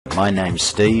My name's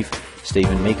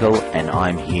Stephen Meikle, and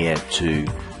I'm here to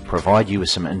provide you with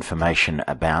some information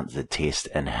about the test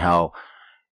and how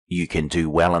you can do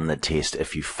well in the test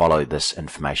if you follow this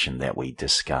information that we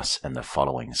discuss in the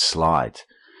following slides.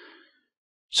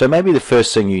 So maybe the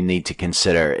first thing you need to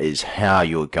consider is how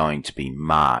you're going to be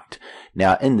marked.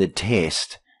 Now in the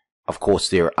test, of course,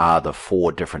 there are the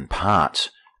 4 different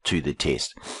parts to the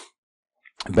test.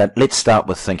 But let's start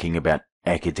with thinking about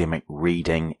academic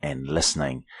reading and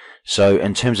listening. So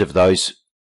in terms of those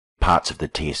parts of the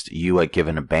test, you are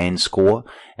given a band score,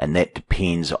 and that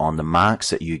depends on the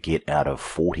marks that you get out of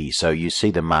 40. So you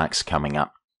see the marks coming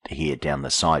up here down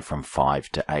the side from 5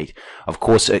 to 8. Of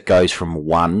course, it goes from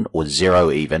 1 or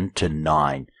 0 even to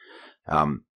 9.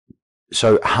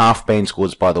 So half band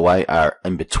scores, by the way, are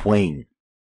in between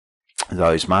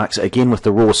those marks. Again, with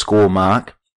the raw score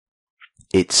mark,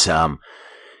 it's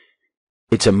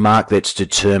a mark that's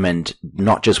determined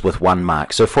not just with one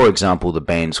mark. So for example, the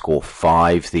band score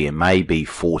 5 there may be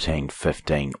 14,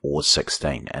 15 or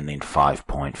 16, and then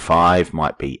 5.5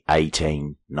 might be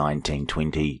 18, 19,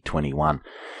 20, 21.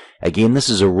 Again, this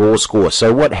is a raw score.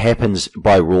 So what happens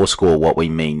by raw score, what we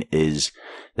mean is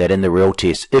that in the real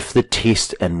test, if the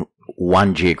test in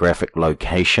one geographic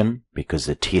location, because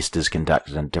the test is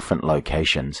conducted in different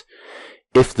locations,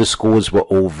 if the scores were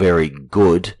all very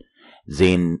good,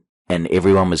 then and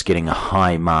everyone was getting a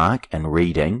high mark in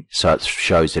reading, so it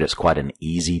shows that it's quite an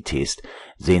easy test,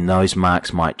 then those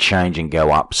marks might change and go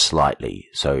up slightly.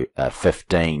 So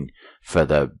 15 for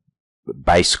the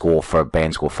base score for a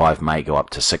band score 5 may go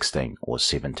up to 16 or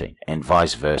 17, and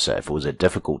vice versa. If it was a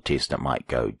difficult test, it might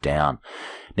go down.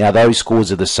 Now those scores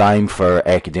are the same for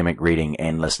academic reading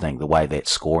and listening, the way that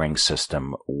scoring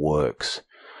system works.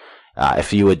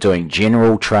 If you were doing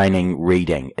general training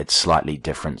reading, it's slightly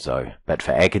different though. But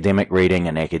for academic reading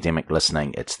and academic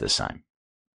listening, it's the same.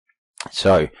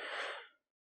 So,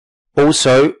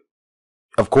 also,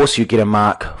 of course, you get a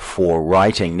mark for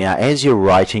writing. Now, as you're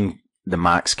writing, the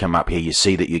marks come up here. You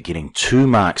see that you're getting 2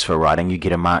 marks for writing. You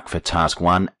get a mark for task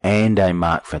 1 and a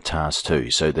mark for task 2.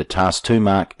 So the task 2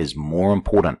 mark is more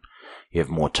important. You have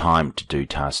more time to do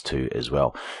task 2 as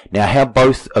well. Now, how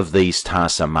both of these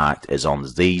tasks are marked is on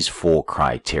these 4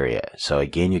 criteria. So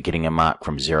again, you're getting a mark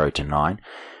from 0 to 9,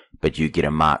 but you get a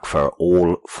mark for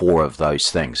all 4 of those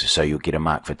things. So you'll get a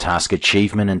mark for task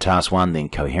achievement in task 1, then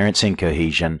coherence and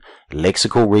cohesion,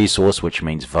 lexical resource, which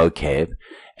means vocab,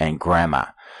 and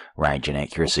grammar, range and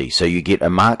accuracy. So you get a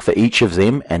mark for each of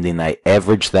them, and then they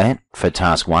average that for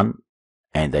task 1,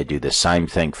 and they do the same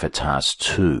thing for task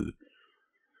 2.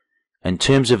 In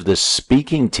terms of the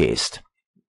speaking test,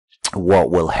 what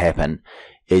will happen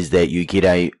is that you get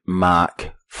a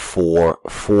mark for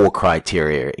 4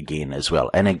 criteria again as well.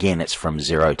 And again, it's from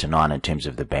 0 to 9 in terms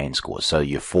of the band score. So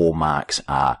your 4 marks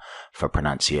are for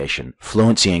pronunciation,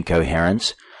 fluency and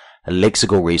coherence,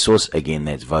 lexical resource, again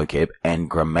that's vocab, and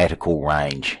grammatical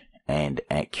range and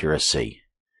accuracy.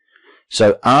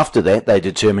 So after that, they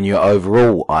determine your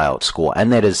overall Ielts score,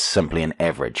 and that is simply an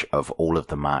average of all of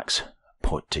the marks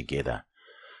put together.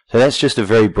 So that's just a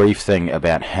very brief thing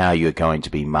about how you're going to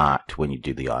be marked when you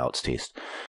do the Ielts test.